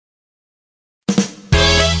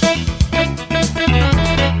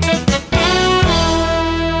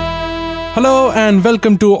Hello and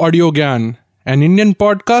welcome to Audio Gyan, an Indian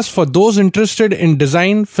podcast for those interested in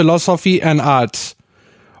design, philosophy and arts.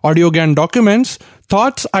 Audio Gyan documents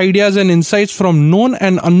thoughts, ideas and insights from known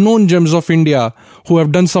and unknown gems of India who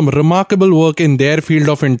have done some remarkable work in their field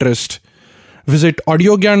of interest. Visit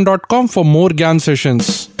audiogyan.com for more Gyan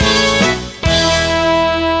sessions.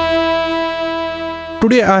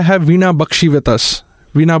 Today I have Veena Bakshi with us.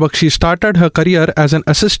 Veena Bakshi started her career as an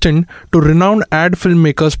assistant to renowned ad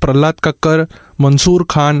filmmakers Prahlad Kakkar, Mansoor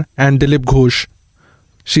Khan and Dilip Ghosh.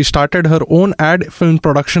 She started her own ad film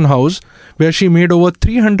production house where she made over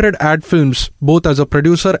 300 ad films both as a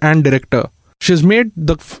producer and director. She has made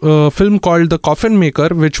the film called The Coffin Maker,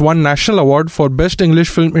 which won National Award for Best English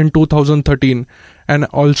Film in 2013 and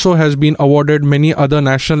also has been awarded many other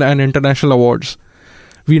national and international awards.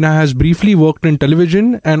 Veena has briefly worked in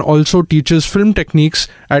television and also teaches film techniques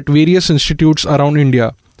at various institutes around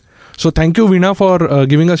India. So thank you, Veena, for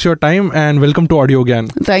giving us your time and welcome to Audio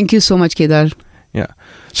Gyan. Thank you so much, Kedar. Yeah.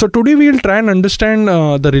 So today we'll try and understand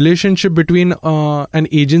the relationship between an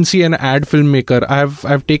agency and ad filmmaker.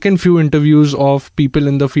 I've taken few interviews of people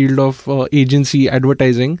in the field of agency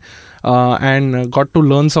advertising and got to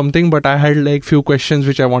learn something, but I had like few questions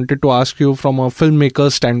which I wanted to ask you from a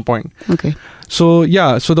filmmaker's standpoint. Okay. So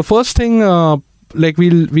the first thing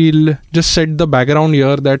we'll just set the background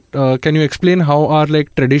here that can you explain how are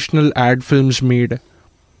like traditional ad films made?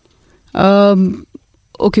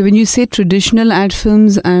 Okay, when you say traditional ad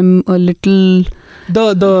films, I'm a little...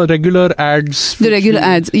 The regular ads. The regular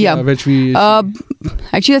ads, yeah. Which we...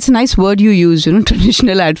 actually, that's a nice word you use,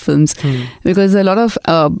 traditional ad films. Because a lot of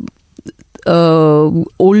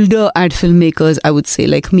older ad filmmakers, I would say,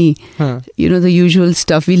 like me, the usual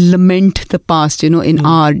stuff, we lament the past, in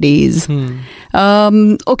our days.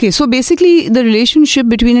 Okay, so basically, the relationship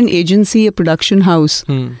between an agency, a production house,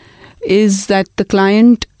 is that the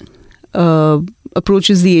client...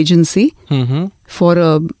 approaches the agency for a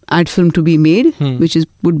ad film to be made, which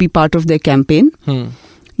would be part of their campaign.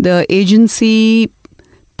 The agency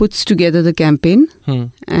puts together the campaign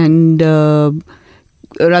and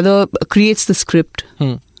rather creates the script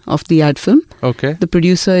of the ad film. Okay. The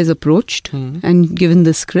producer is approached and given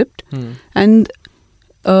the script, and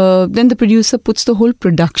then the producer puts the whole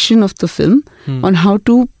production of the film on how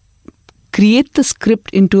to create the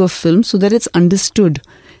script into a film so that it's understood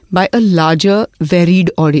by a larger, varied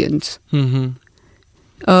audience.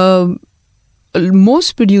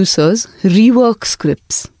 Most producers rework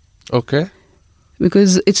scripts. Okay.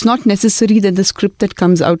 Because it's not necessary that the script that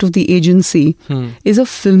comes out of the agency is a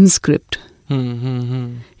film script.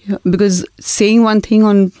 Yeah, because saying one thing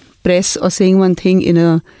on press or saying one thing in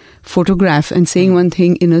a photograph and saying one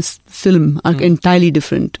thing in a film are entirely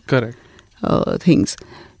different. Correct. Things.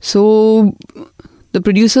 So... the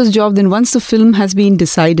producer's job, then once the film has been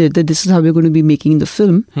decided that this is how we're going to be making the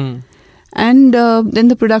film, and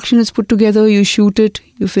then the production is put together, you shoot it,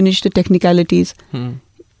 you finish the technicalities,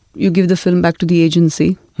 you give the film back to the agency,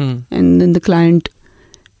 and then the client,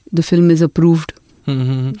 the film is approved.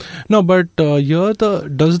 No, but here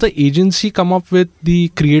does the agency come up with the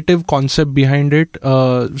creative concept behind it?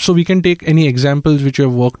 So we can take any examples which you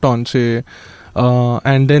have worked on, say,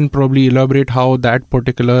 and then probably elaborate how that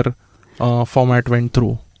particular format went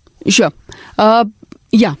through. Sure.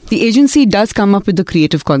 Yeah, the agency does come up with the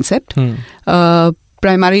creative concept.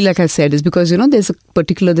 Primarily, like I said, is because, there's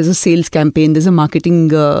a sales campaign, there's a marketing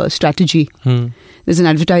strategy, there's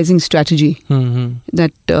an advertising strategy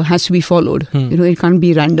that has to be followed. It can't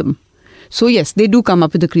be random. So yes, they do come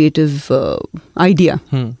up with a creative idea.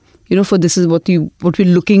 For this is what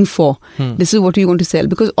we're looking for. This is what we want to sell.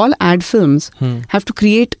 Because all ad films have to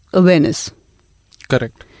create awareness.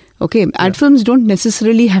 Correct. Okay, ad films don't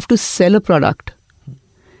necessarily have to sell a product.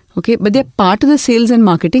 Okay, but they're part of the sales and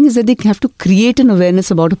marketing is that they have to create an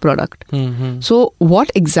awareness about a product. So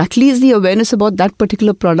what exactly is the awareness about that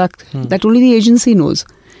particular product that only the agency knows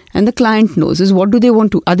and the client knows is what do they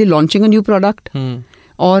want to, are they launching a new product?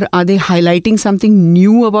 Or are they highlighting something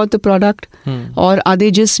new about the product? Or are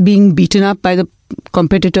they just being beaten up by the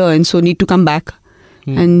competitor and so need to come back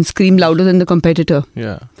and scream louder than the competitor?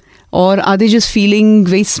 Yeah. Or are they just feeling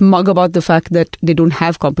very smug about the fact that they don't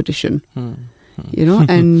have competition,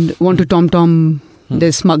 and want to tom-tom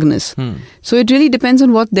their smugness. So it really depends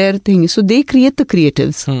on what their thing is. So they create the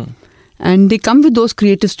creatives and they come with those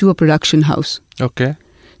creatives to a production house. Okay.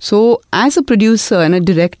 So as a producer and a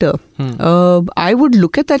director, I would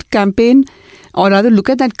look at that campaign or rather look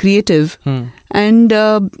at that creative and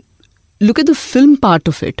look at the film part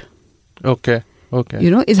of it. Okay. Okay.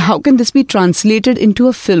 Is how can this be translated into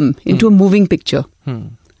a film, into a moving picture?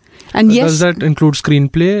 And yes, does that include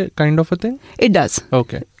screenplay kind of a thing? It does.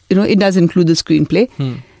 Okay. it does include the screenplay.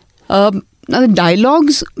 Now the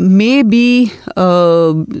dialogues may be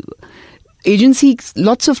agency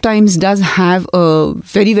lots of times does have a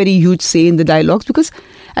very, very huge say in the dialogues, because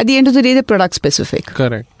at the end of the day they're product specific.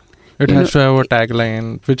 Correct. It has to have a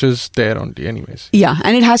tagline which is there only anyways. Yeah,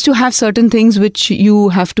 and it has to have certain things which you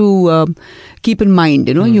have to keep in mind.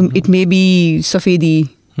 It may be safedi,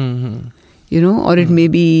 or it may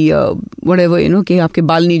be whatever, कि आपके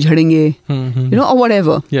बाल नहीं झड़ेंगे, or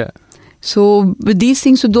whatever. Yeah. So with these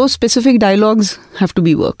things, so those specific dialogues have to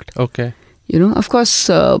be worked. Okay. Of course,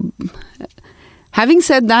 having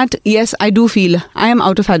said that, yes, I do feel I am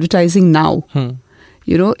out of advertising now,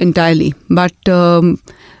 entirely. But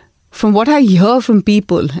from what I hear from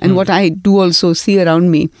people and what I do also see around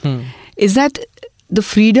me, is that the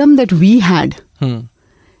freedom that we had,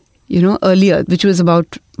 earlier, which was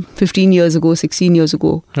about 15 years ago, 16 years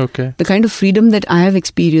ago, the kind of freedom that I have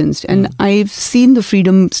experienced, and I've seen the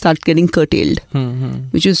freedom start getting curtailed,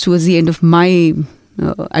 which was towards the end of my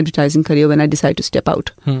advertising career when I decided to step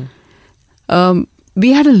out.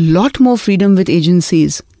 We had a lot more freedom with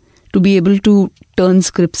agencies to be able to turn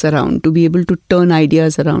scripts around, to be able to turn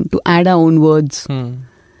ideas around, to add our own words,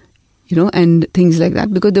 and things like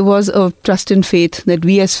that, because there was a trust and faith that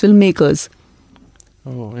we as filmmakers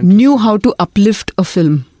knew how to uplift a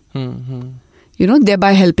film,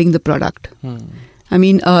 thereby helping the product. I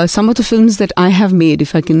mean, some of the films that I have made,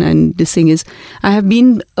 if I can, and this thing is, I have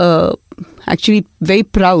been actually very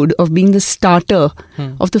proud of being the starter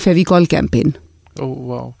of the Fevicol campaign. Oh,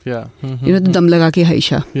 wow. Yeah. The Dam Laga Ke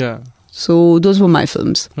Haisha. Yeah. So those were my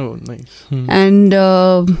films. Oh, nice. And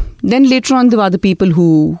then later on, there were other people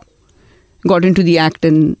who got into the act,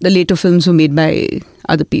 and the later films were made by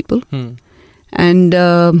other people. And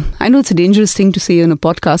I know it's a dangerous thing to say on a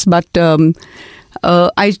podcast, but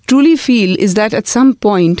I truly feel is that at some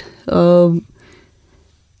point, whoever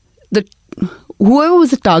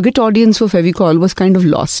was the target audience for Fevicol was kind of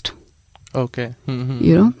lost. Okay.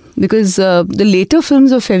 Because the later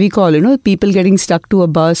films of Fevicol, people getting stuck to a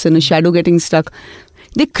bus and a shadow getting stuck,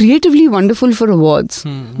 they're creatively wonderful for awards.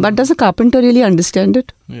 But does a carpenter really understand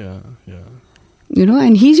it? Yeah.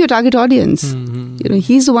 And he's your target audience.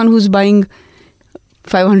 He's the one who's buying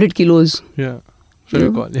 500 kilos. Yeah.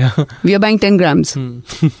 Fevicol, yeah. We are buying 10 grams.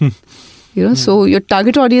 So your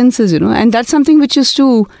target audience is, and that's something which is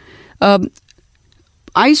to...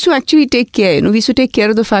 I used to actually take care, we used to take care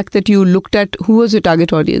of the fact that you looked at who was your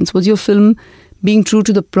target audience. Was your film being true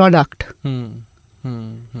to the product?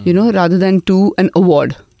 Rather than to an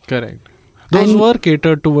award. Correct. Those were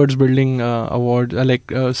catered towards building awards,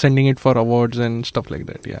 sending it for awards and stuff like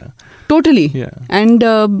that, yeah. Totally. Yeah. And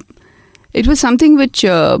it was something which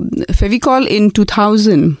Fevicol in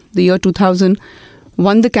 2000, the year 2000,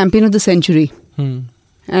 won the campaign of the century.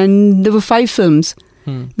 And there were 5 films.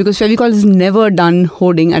 Because Fevicol has never done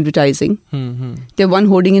hoarding advertising. They have one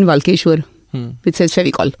hoarding in Valkeshwar, which says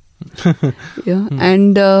Fevicol.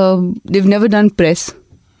 And they've never done press.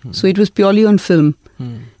 So it was purely on film.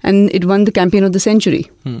 And it won the campaign of the century.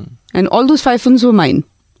 And all those 5 films were mine.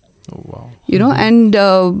 Oh, wow. And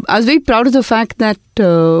I was very proud of the fact that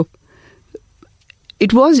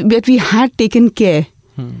it was that we had taken care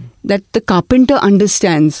that the carpenter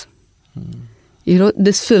understands,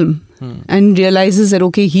 this film. And realizes that,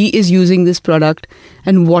 okay, he is using this product,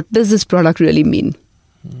 and what does this product really mean?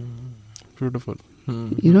 Beautiful.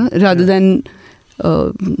 Rather than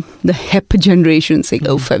the HEP generation saying,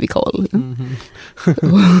 oh, Fevicol.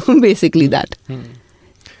 Basically that.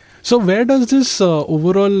 So where does this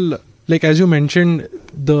overall, as you mentioned,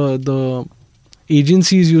 the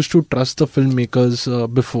agencies used to trust the filmmakers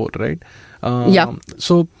before, right? Yeah.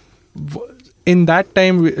 So... in that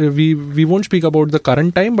time, we won't speak about the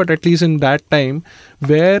current time, but at least in that time,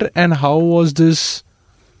 where and how was this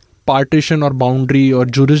partition or boundary or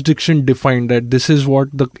jurisdiction defined, that this is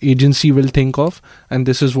what the agency will think of and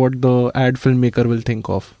this is what the ad filmmaker will think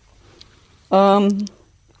of?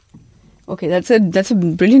 Okay, that's a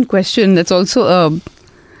brilliant question. That's also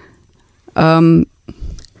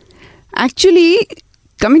actually,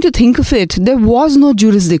 coming to think of it, there was no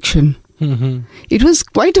jurisdiction. It was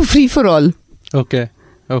quite a free for all. Okay.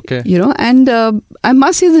 And I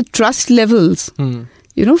must say the trust levels,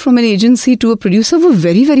 from an agency to a producer were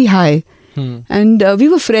very, very high. And we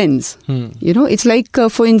were friends. It's like,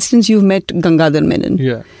 for instance, you've met Gangadhar Menon.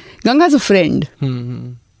 Yeah. Ganga's a friend.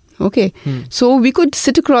 Okay. So we could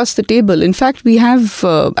sit across the table. In fact, we have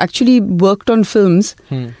actually worked on films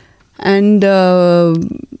and,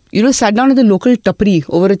 sat down at the local tapri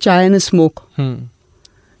over a chai and a smoke. And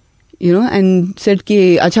said,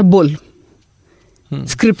 "Ki, acha bol."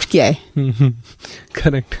 Script kya hai?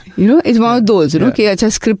 Correct. You know, it's one of those, you know, कि अच्छा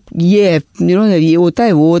script ये है, you know, ये होता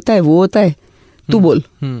है, वो होता है, वो होता है, तू बोल.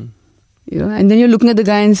 You know, and then you're looking at the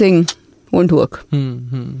guy and saying, won't work.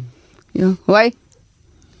 You know, why?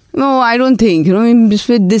 No, I don't think. You know,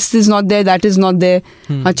 this is not there, that is not there.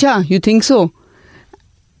 Acha, you think so?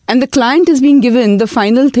 And the client is being given the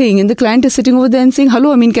final thing, and the client is sitting over there and saying,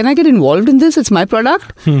 hello, I mean, can I get involved in this? It's my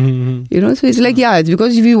product. You know, so it's like, yeah, it's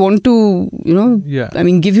because we want to, you know, I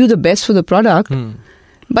mean, give you the best for the product.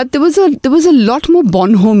 But there was a lot more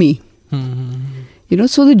bonhomie. You know,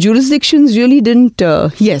 so the jurisdictions really didn't,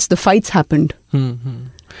 yes, the fights happened.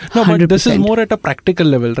 No, but this is more at a practical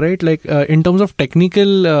level, right? Like in terms of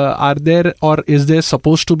technical, are there or is there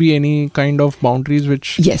supposed to be any kind of boundaries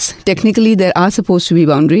which... Yes, technically there are supposed to be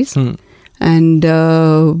boundaries. And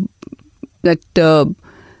that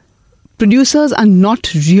producers are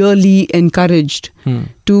not really encouraged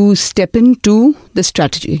to step into the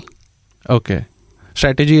strategy. Okay.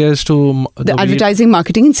 Strategy as to... The advertising,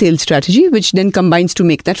 marketing and sales strategy, which then combines to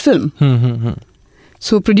make that film.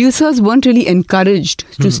 So producers weren't really encouraged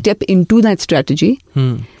to step into that strategy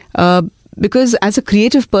because as a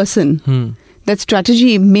creative person, that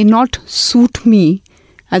strategy may not suit me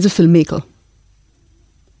as a filmmaker.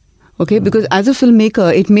 Okay, because as a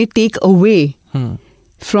filmmaker, it may take away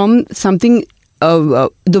from something,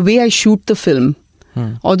 the way I shoot the film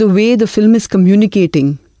or the way the film is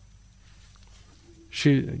communicating.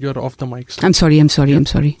 You're off the mic. I'm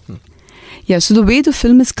sorry. Yeah, so the way the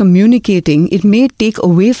film is communicating, it may take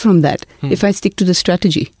away from that if I stick to the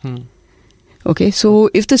strategy. Okay, so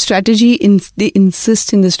if the strategy, they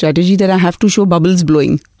insist in the strategy that I have to show bubbles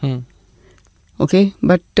blowing. Okay,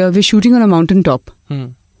 but we're shooting on a mountaintop.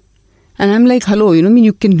 And I'm like, hello, you know, I mean,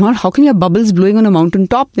 you cannot, how can you have bubbles blowing on a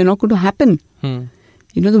mountaintop? They're not going to happen. You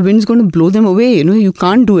know, the wind's going to blow them away. You know, you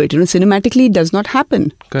can't do it. You know, cinematically, it does not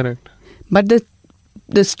happen. Correct. But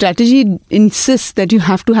the strategy insists that you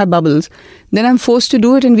have to have bubbles, then I'm forced to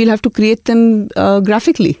do it and we'll have to create them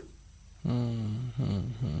graphically. And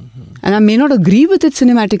I may not agree with it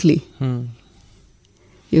cinematically.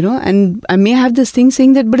 You know, and I may have this thing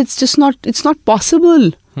saying that, but it's just not, it's not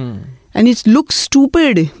possible. And it looks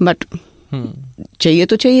stupid, but chahiye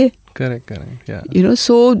to chahiye. Correct, yeah. You know,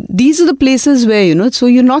 so these are the places where, you know, so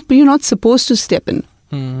you're not supposed to step in.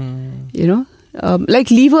 You know, like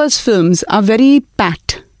Lever's films are very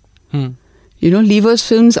pat. You know, Lever's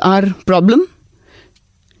films are problem,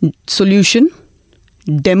 solution,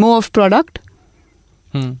 demo of product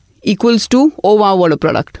equals to, oh wow, what a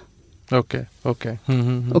product. Okay.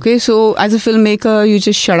 Okay, so as a filmmaker, you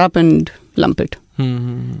just shut up and lump it.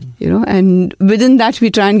 You know, and within that,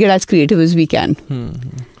 we try and get as creative as we can.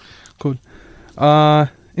 Cool.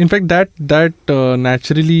 In fact, that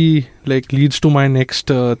naturally like leads to my next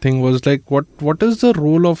thing was like what is the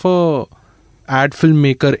role of a ad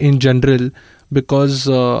filmmaker in general, because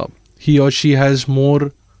he or she has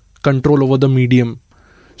more control over the medium.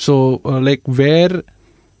 So like where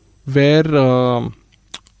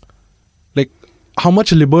like how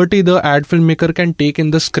much liberty the ad filmmaker can take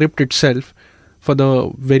in the script itself for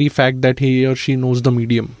the very fact that he or she knows the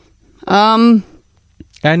medium.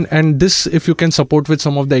 And this, if you can support with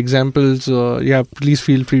some of the examples, please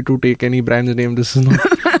feel free to take any brand's name. This is not...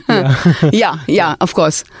 yeah, of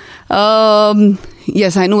course.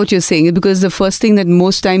 Yes, I know what you're saying, because the first thing that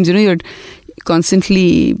most times, you know, you're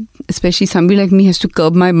constantly, especially somebody like me, has to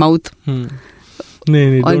curb my mouth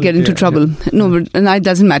or get into trouble. No, but that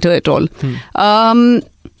doesn't matter at all.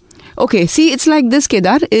 Okay, see, it's like this,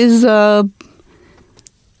 Kedar, is...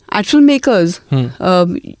 Ad filmmakers,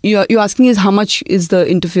 you're asking is how much is the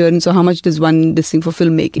interference or how much does one this thing for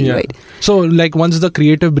filmmaking, right? So like once the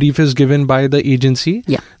creative brief is given by the agency,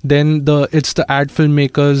 then it's the ad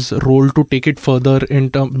filmmaker's role to take it further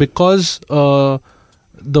because the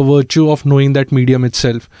virtue of knowing that medium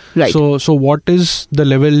itself. Right. So what is the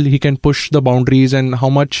level he can push the boundaries and how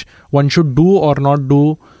much one should do or not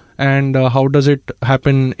do, and how does it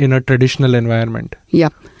happen in a traditional environment? Yeah.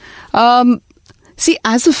 See,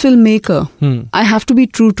 as a filmmaker, I have to be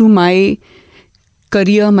true to my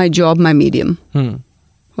career, my job, my medium.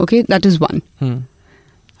 Okay, that is one.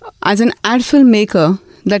 As an ad filmmaker,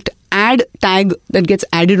 that ad tag that gets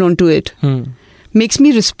added onto it makes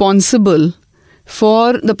me responsible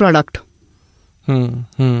for the product.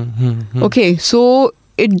 Okay, so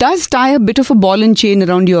it does tie a bit of a ball and chain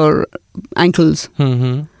around your ankles.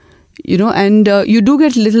 You know, and you do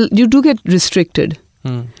get restricted.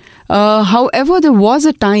 However, there was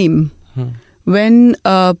a time when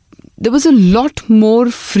there was a lot more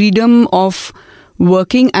freedom of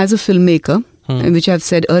working as a filmmaker, which I've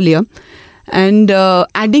said earlier. and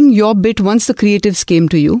adding your bit once the creatives came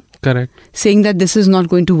to you. Correct. Saying that this is not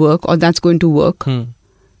going to work or that's going to work.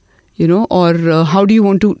 You know, or how do you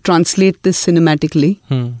want to translate this cinematically?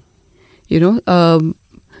 You know,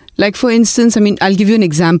 like for instance, I mean, I'll give you an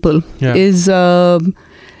example.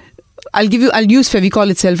 I'll use Fevicol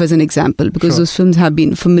itself as an example because those films have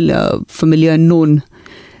been familiar and known.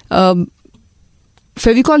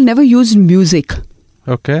 Fevicol never used music.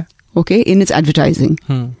 Okay, in its advertising.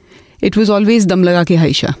 It was always Dum Laga Ke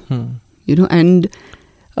Haisha. You know, and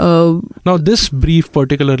now this brief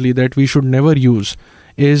particularly that we should never use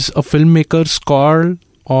is a filmmaker's call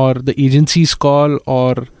or the agency's call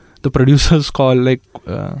or the producer's call. Like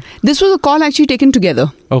this was a call actually taken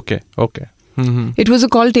together. Okay. It was a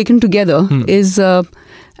call taken together is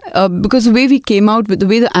because the way we came out with the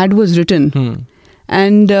way the ad was written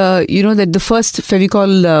and you know that the first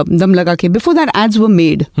Fevicol Dum Laga Ke, before that ads were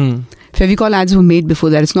made. Fevicol ads were made before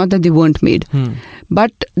that. It's not that they weren't made,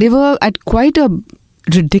 but they were at quite a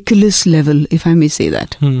ridiculous level, if I may say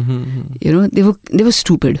that. You know, they were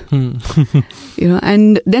stupid. You know,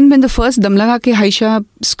 and then when the first Dum Laga Ke Haisha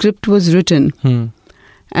script was written,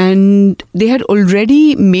 and they had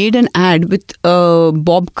already made an ad with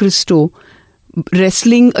Bob Christo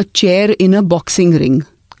wrestling a chair in a boxing ring.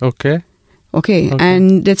 Okay,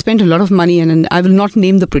 and they spent a lot of money, and I will not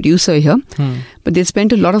name the producer here, but they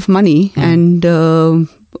spent a lot of money, and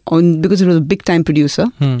because it was a big time producer.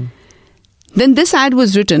 Then this ad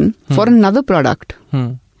was written for another product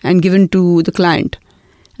and given to the client.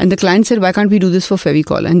 And the client said, why can't we do this for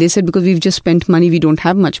Fevicol? And they said, because we've just spent money, we don't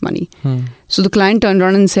have much money. So the client turned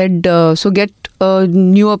around and said, so get a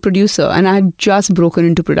newer producer. And I had just broken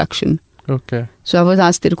into production. So I was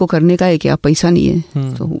asked, Terko karne ka hai kya? Paisa nahi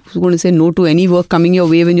hai. So who's going to say no to any work coming your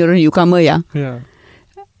way when you're a newcomer? Yeah.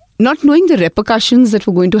 Not knowing the repercussions that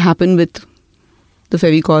were going to happen with the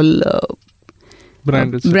Fevicol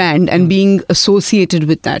brand and being associated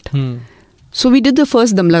with that. So we did the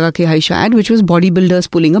first Dum Laga Ke Haisha ad, which was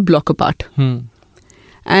bodybuilders pulling a block apart.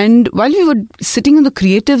 And while we were sitting on the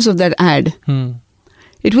creatives of that ad,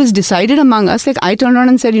 it was decided among us, like I turned around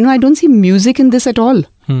and said, you know, I don't see music in this at all.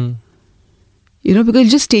 You know, because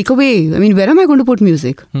just take away, I mean, where am I going to put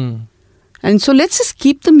music? And so let's just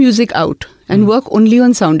keep the music out and work only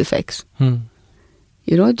on sound effects.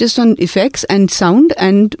 You know, just on effects and sound,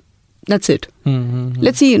 and that's it.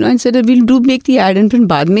 Let's see, you know, and said we'll make the ad, and then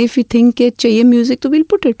baad mein if we think it chahiye music, so we'll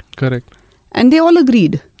put it. Correct. And they all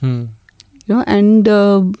agreed. You know, and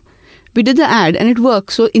we did the ad and it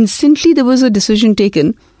worked. So instantly there was a decision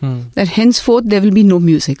taken that henceforth there will be no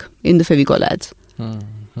music in the Fevicol ads.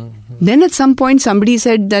 Then at some point somebody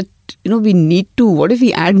said that, you know, we need to, what if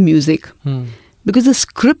we add music? Because the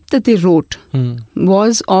script that they wrote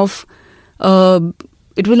was of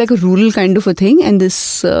it was like a rural kind of a thing, and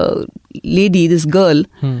this lady, this girl,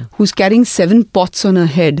 who's carrying 7 pots on her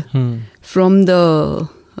head from the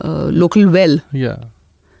local well.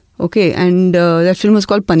 Okay, and that film was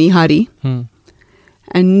called Panihari.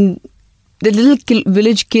 And the little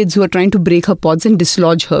village kids who are trying to break her pots and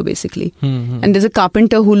dislodge her, basically. And there's a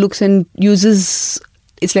carpenter who looks and uses,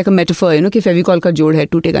 it's like a metaphor, you know, ki Fevicol ka jod hai,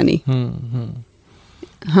 tootega nahi.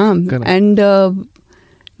 And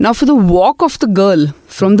now for the walk of the girl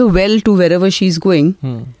from the well to wherever she's going,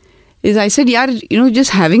 is I said, yaar, you know, just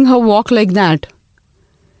having her walk like that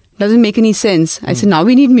doesn't make any sense. I said, now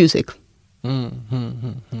we need music. You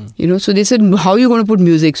know, so they said, how are you going to put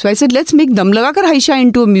music? So I said, let's make Dum Laga Kar Haisha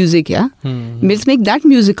into a music, let's make that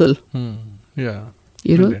musical.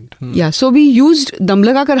 You know, so we used Dum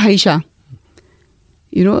Laga Kar Haisha,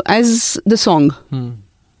 you know, as the song.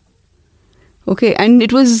 Okay, and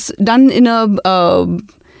it was done in a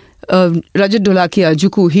Rajat Dholakia,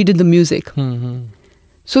 Juku, he did the music.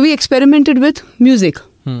 So we experimented with music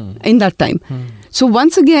in that time. So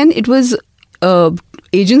once again, it was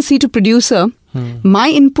agency to producer. My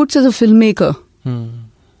inputs as a filmmaker,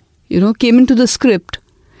 you know, came into the script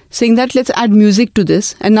saying that let's add music to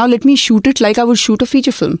this, and now let me shoot it like I would shoot a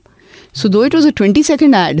feature film. So though it was a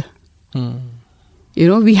 20-second ad, you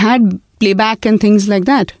know, we had playback and things like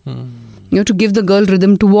that, you know, to give the girl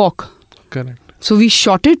rhythm to walk. Correct. So we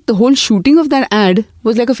shot it, the whole shooting of that ad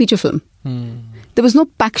was like a feature film. There was no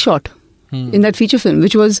pack shot in that feature film,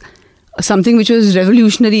 which was something which was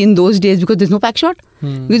revolutionary in those days because there's no pack shot.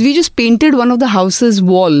 Because we just painted one of the house's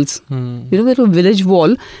walls, you know, like a village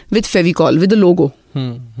wall with Fevicol, with the logo.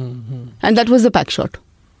 And that was the pack shot.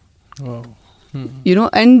 Wow. You know,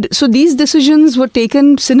 and so these decisions were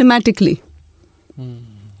taken cinematically.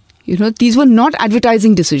 You know, these were not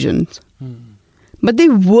advertising decisions. But they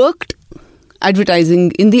worked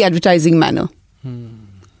advertising in the advertising manner.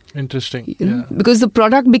 Interesting. You know, because the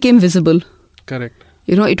product became visible. Correct.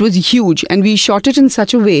 You know, it was huge, and we shot it in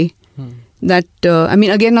such a way that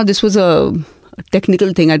again, now this was a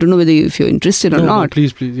technical thing. I don't know whether if you're interested or not. No,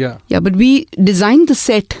 please, yeah. Yeah, but we designed the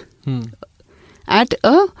set at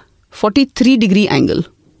a 43-degree angle.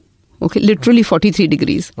 Okay, literally 43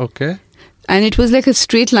 degrees. Okay. And it was like a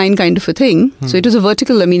straight line kind of a thing. So it was a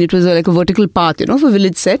vertical, it was like a vertical path, for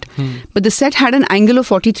village set. But the set had an angle of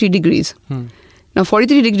 43 degrees. Now,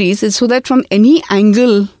 43 degrees is so that from any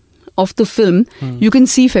angle of the film, you can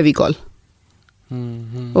see Fevicol.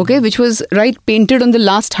 Okay, which was painted on the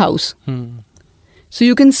last house. So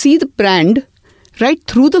you can see the brand right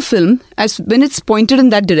through the film as when it's pointed in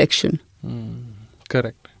that direction.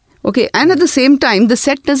 Correct. Okay, and at the same time, the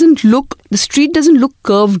street doesn't look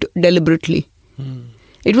curved deliberately.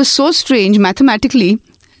 It was so strange mathematically,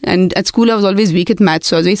 and at school I was always weak at maths,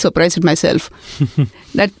 so I was very surprised at myself,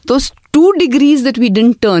 that those 2 degrees that we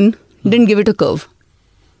didn't turn didn't give it a curve.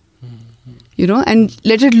 And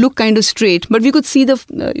let it look kind of straight. But we could see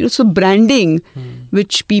so branding,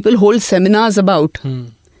 which people hold seminars about,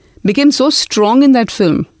 became so strong in that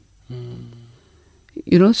film.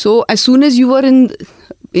 So as soon as you were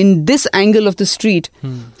in this angle of the street,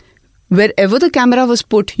 wherever the camera was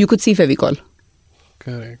put, you could see Fevicol.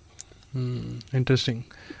 Correct. Interesting.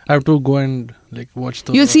 I have to go and watch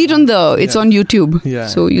the... You'll see it it's on YouTube. Yeah.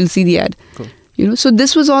 So you'll see the ad. Cool. So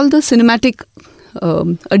this was all the cinematic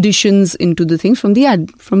additions into the thing from the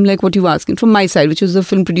ad, from what you were asking, from my side, which was the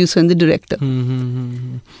film producer and the director.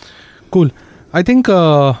 Cool. I think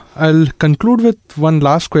I'll conclude with one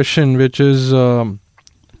last question, which is...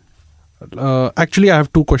 actually, I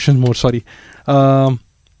have 2 questions more, sorry.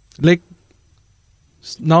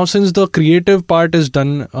 Now, since the creative part is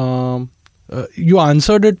done, you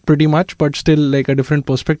answered it pretty much, but still a different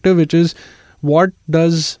perspective, which is how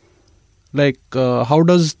does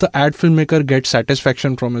the ad filmmaker get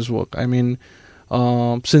satisfaction from his work?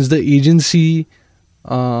 Since the agency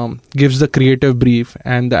gives the creative brief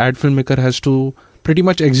and the ad filmmaker has to pretty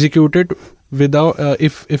much execute it without,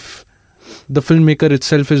 if the filmmaker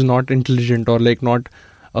itself is not intelligent or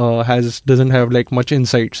doesn't have much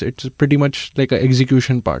insights, it's pretty much an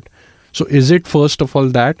execution part. So is it first of all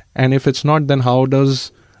that, and if it's not, then how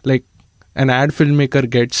does an ad filmmaker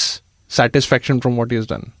gets satisfaction from what he has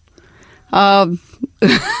done?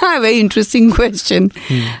 Very interesting question.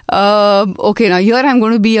 Okay, now here I'm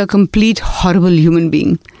going to be a complete horrible human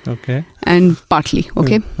being. Okay. And partly,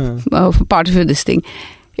 okay, part of this thing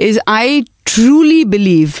is I truly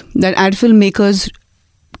believe that ad filmmakers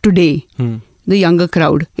today, the younger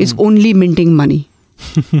crowd, is only minting money.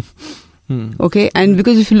 Okay, and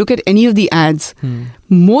because if you look at any of the ads,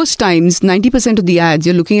 most times 90% of the ads,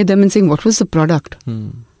 you're looking at them and saying, what was the product?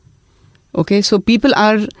 Okay, so people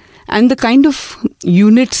are, and the kind of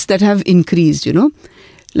units that have increased,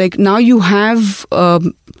 now you have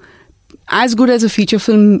as good as a feature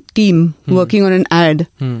film team working on an ad.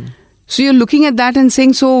 So you're looking at that and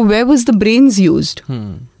saying, so where was the brains used?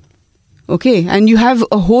 Okay, and you have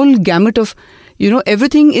a whole gamut of,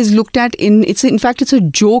 everything is looked at in fact, it's a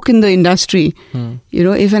joke in the industry.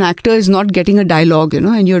 If an actor is not getting a dialogue,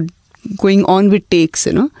 and you're going on with takes,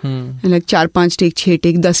 and 4-5 take, 6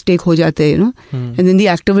 take, 10 take ho jate, and then the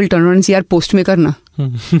actor will turn around and say, yaar, post mein karna.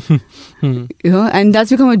 And that's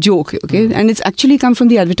become a joke, okay? And it's actually come from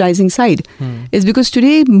the advertising side. It's because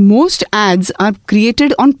today most ads are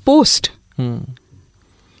created on post. And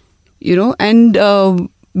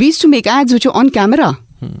we used to make ads which are on camera.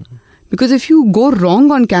 Because if you go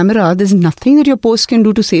wrong on camera, there's nothing that your post can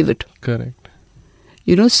do to save it. Correct.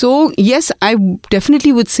 So yes, I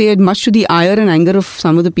definitely would say, much to the ire and anger of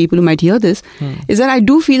some of the people who might hear this, is that I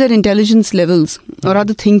do feel that intelligence levels, or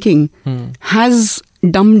rather thinking, has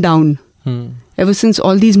dumbed down ever since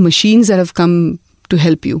all these machines that have come to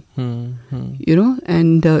help you.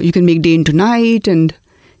 And you can make day into night, and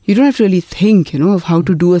you don't have to really think, of how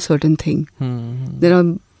to do a certain thing. There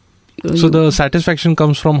are... So the satisfaction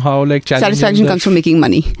comes from how satisfaction comes from making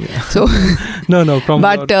money. Yeah. So from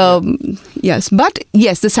yes,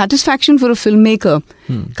 the satisfaction for a filmmaker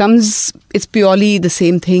comes. It's purely the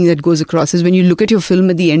same thing that goes across is when you look at your film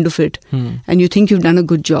at the end of it and you think you've done a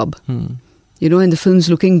good job. And the film's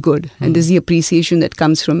looking good, and there's the appreciation that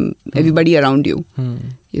comes from everybody around you.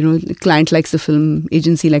 The client likes the film,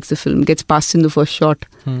 agency likes the film, gets passed in the first shot,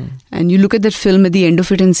 and you look at that film at the end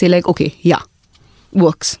of it and say okay, yeah,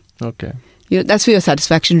 works. Okay. That's where your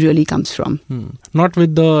satisfaction really comes from. Not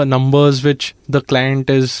with the numbers which the client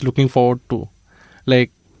is looking forward to,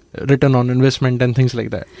 like return on investment and things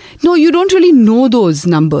like that. No, you don't really know those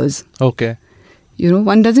numbers. Okay.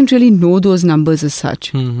 One doesn't really know those numbers as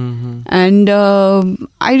such. And I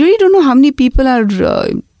really don't know how many people are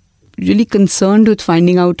really concerned with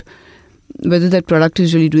finding out whether that product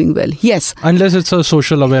is really doing well. Yes. Unless it's a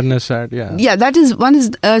social awareness ad, yeah. Yeah, that is one.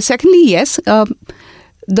 Secondly, yes,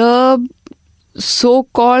 the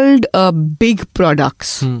so-called big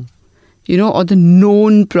products, or the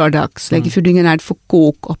known products, like if you're doing an ad for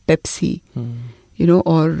Coke or Pepsi,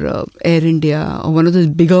 or Air India or one of those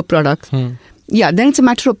bigger products, then it's a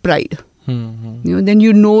matter of pride. Then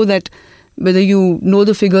you know that whether you know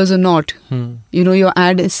the figures or not, your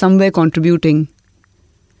ad is somewhere contributing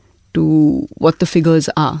to what the figures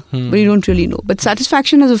are, but you don't really know. But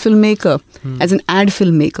satisfaction as a filmmaker, as an ad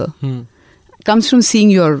filmmaker, comes from seeing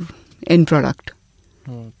your end product.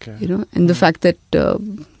 Okay. And the fact that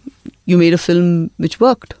you made a film which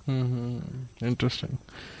worked. Interesting.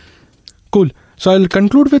 Cool. So I'll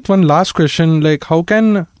conclude with one last question. Like, how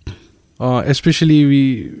can,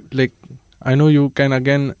 especially I know you can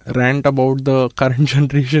again rant about the current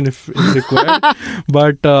generation if required,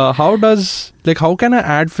 but how can an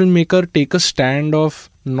ad filmmaker take a stand of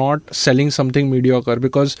not selling something mediocre?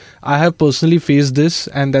 Because I have personally faced this,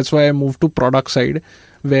 and that's why I moved to product side,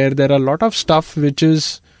 where there are a lot of stuff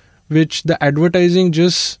which the advertising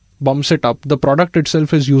just bumps it up. The product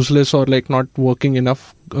itself is useless or not working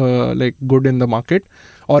enough, good in the market,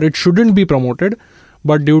 or it shouldn't be promoted,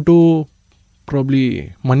 but due to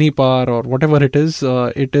probably money power or whatever it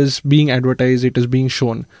is being advertised, it is being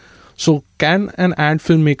shown. So can an ad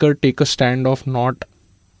filmmaker take a stand of not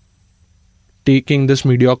taking this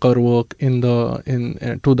mediocre work to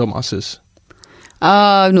the masses?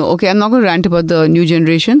 No, okay, I'm not going to rant about the new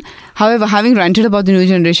generation. However, having ranted about the new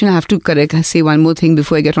generation, I have to say one more thing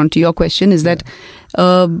before I get on to your question, is that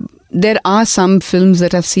there are some films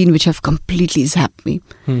that I've seen which have completely zapped me,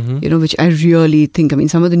 which I really think,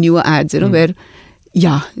 some of the newer ads, where,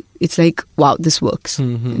 it's like, wow, this works.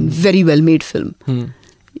 Very well-made film.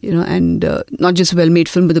 And not just well-made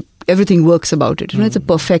film, but everything works about it. It's a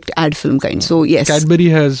perfect ad film kind. So, yes. Cadbury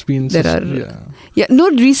has been...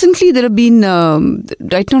 recently there have been,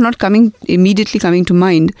 right now not immediately coming to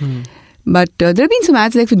mind, but there have been some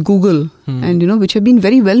ads like with Google, and which have been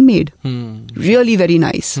very well made, really very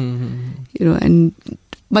nice, and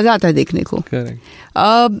maza aata hai dekhne ko. Correct.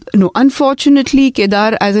 No, unfortunately,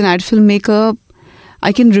 Kedar, as an ad filmmaker,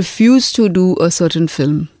 I can refuse to do a certain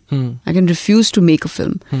film. I can refuse to make a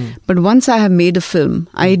film. But once I have made a film,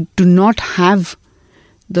 I do not have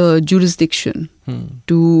the jurisdiction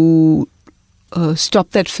to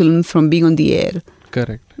stop that film from being on the air.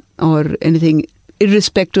 Correct. Or anything,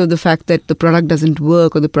 irrespective of the fact that the product doesn't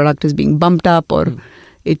work or the product is being bumped up or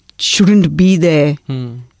it shouldn't be there,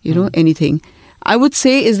 anything. I would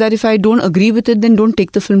say is that if I don't agree with it, then don't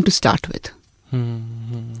take the film to start with.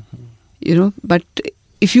 But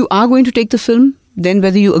if you are going to take the film, then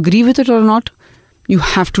whether you agree with it or not, you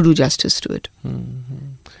have to do justice to it.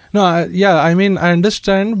 No, I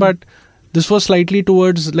understand, but this was slightly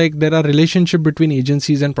towards there are relationship between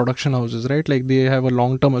agencies and production houses, right? They have a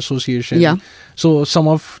long-term association. Yeah. So some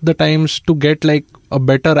of the times to get a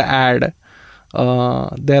better ad,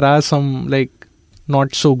 there are some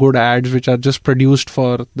not so good ads which are just produced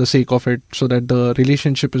for the sake of it so that the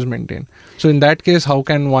relationship is maintained. So in that case, how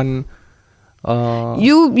can one...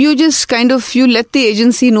 You just kind of, you let the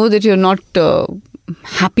agency know that you're not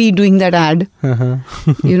happy doing that ad,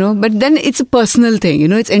 but then it's a personal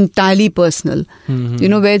thing, it's entirely personal,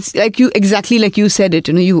 where it's exactly like you said it,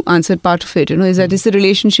 you answered part of it, is that it's the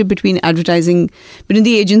relationship between advertising, between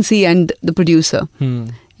the agency and the producer,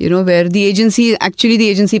 where the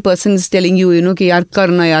agency person is telling you, ki yaar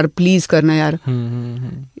karna yaar, please karna yaar,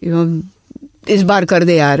 is baar kar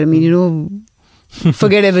de yaar,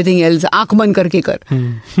 forget everything else, aankh band karke kar.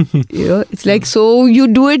 It's like, so you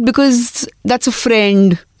do it because that's a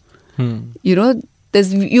friend.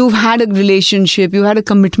 You've had a relationship, you had a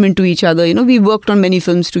commitment to each other. We worked on many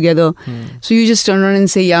films together. So you just turn around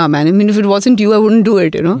and say, yeah, man, if it wasn't you, I wouldn't do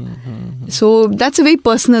it, So that's a very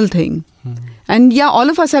personal thing. And all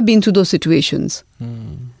of us have been through those situations,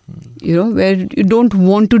 where you don't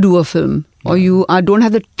want to do a film or you don't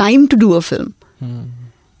have the time to do a film.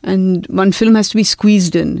 And one film has to be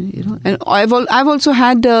squeezed in, And I've also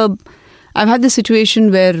had I've had the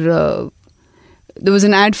situation where there was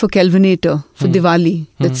an ad for Kelvinator for Diwali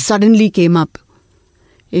that suddenly came up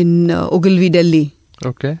in Ogilvy, Delhi.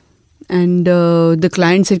 Okay. And the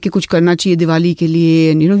client said कि कुछ करना चाहिए दिवाली के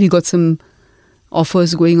लिए, and we got some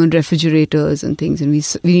offers going on refrigerators and things, and we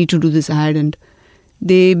need to do this ad, and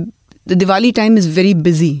the Diwali time is very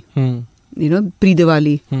busy,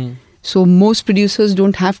 pre-Diwali. So most producers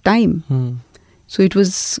don't have time. So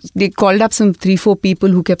they called up some 3-4 people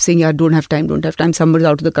who kept saying, don't have time. Somebody's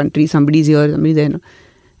out of the country, somebody's here, somebody's there.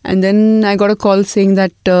 And then I got a call saying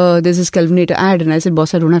that there's this Kelvinator ad. And I said,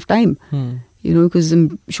 boss, I don't have time. Because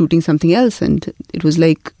I'm shooting something else. And it was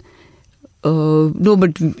like, no,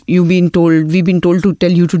 but we've been told to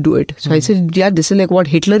tell you to do it. So I said, yeah, this is like what,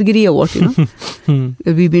 Hitlergiri or what,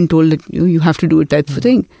 We've been told that you have to do it, type of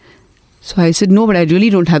thing. So I said, no, but I really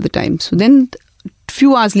don't have the time. So then a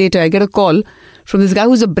few hours later, I get a call from this guy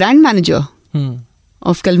who's a brand manager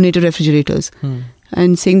of Kelvinator refrigerators.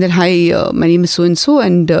 And saying that, hi, my name is so-and-so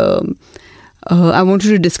and I wanted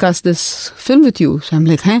to discuss this film with you. So I'm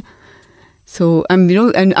like, huh? So I'm,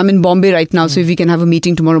 and I'm in Bombay right now, so if we can have a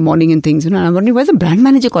meeting tomorrow morning and things, and I'm wondering, why is the brand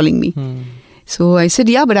manager calling me? So I said,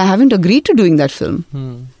 yeah, but I haven't agreed to doing that film.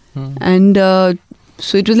 And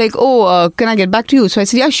so it was like, can I get back to you? So I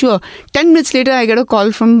said, yeah, sure. 10 minutes later, I get a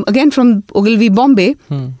call from Ogilvy, Bombay,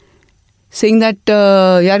 saying that,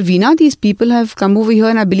 Veena, these people have come over here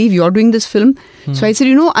and I believe you're doing this film. So I said,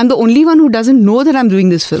 I'm the only one who doesn't know that I'm doing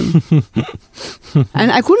this film.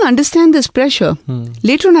 And I couldn't understand this pressure.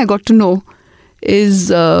 Later on, I got to know is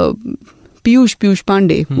Piyush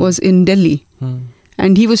Pandey was in Delhi.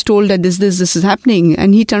 And he was told that this is happening.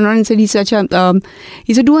 And he turned around and said, he said,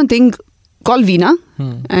 do one thing, call Veena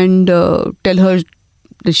and tell her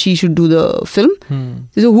that she should do the film.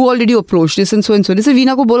 So who already approached this and so and so. They said,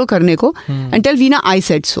 Veena ko bolo karne ko and tell Veena I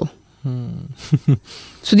said so.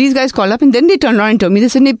 So these guys called up and then they turned around and told me, they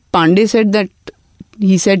said, Pandey said that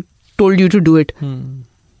he told you to do it.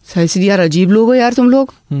 So I said, yaar, ajeeb log ho yaar tum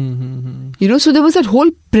log. So there was that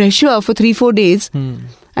whole pressure for 3-4 days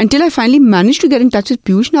until I finally managed to get in touch with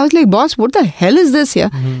Piyush. And I was like, boss, what the hell is this here?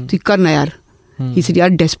 So karna yaar. He said,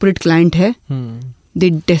 yaar, desperate client hai. They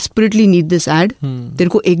desperately need this ad.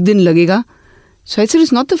 Terko ek din lagega. So I said,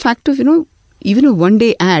 it's not the fact of, even a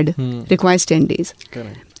 1-day ad requires 10 days.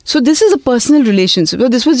 Correct. So this is a personal relationship.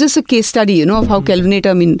 This was just a case study, of how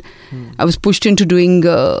Kelvinator, I was pushed into doing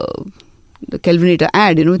the Kelvinator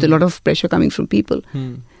ad, with a lot of pressure coming from people.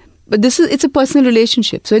 But it's a personal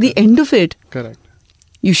relationship. So at the end of it, correct,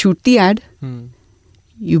 you shoot the ad,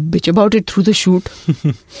 you bitch about it through the shoot,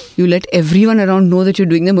 you let everyone around know that you're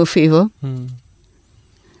doing them a favor.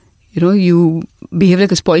 You behave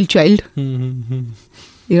like a spoiled child. And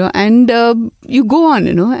you go on,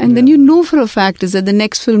 and then for a fact is that the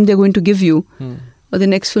next film they're going to give you or the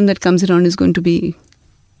next film that comes around is going to be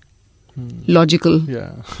logical.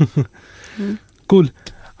 Yeah. Cool.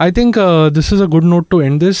 I think this is a good note to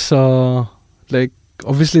end this.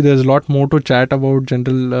 Obviously there's a lot more to chat about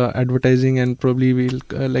general advertising, and probably we'll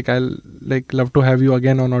I'll love to have you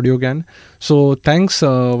again on AudioGyan. So thanks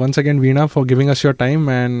once again, Veena, for giving us your time,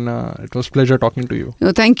 and it was a pleasure talking to you.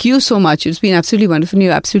 No, thank you so much. It's been absolutely wonderful.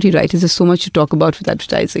 You're absolutely right. There's so much to talk about with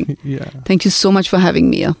advertising. Yeah. Thank you so much for having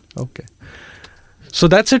me here. Okay. So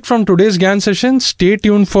that's it from today's Gyan session. Stay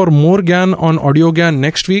tuned for more Gyan on AudioGyan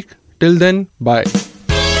next week. Till then, bye.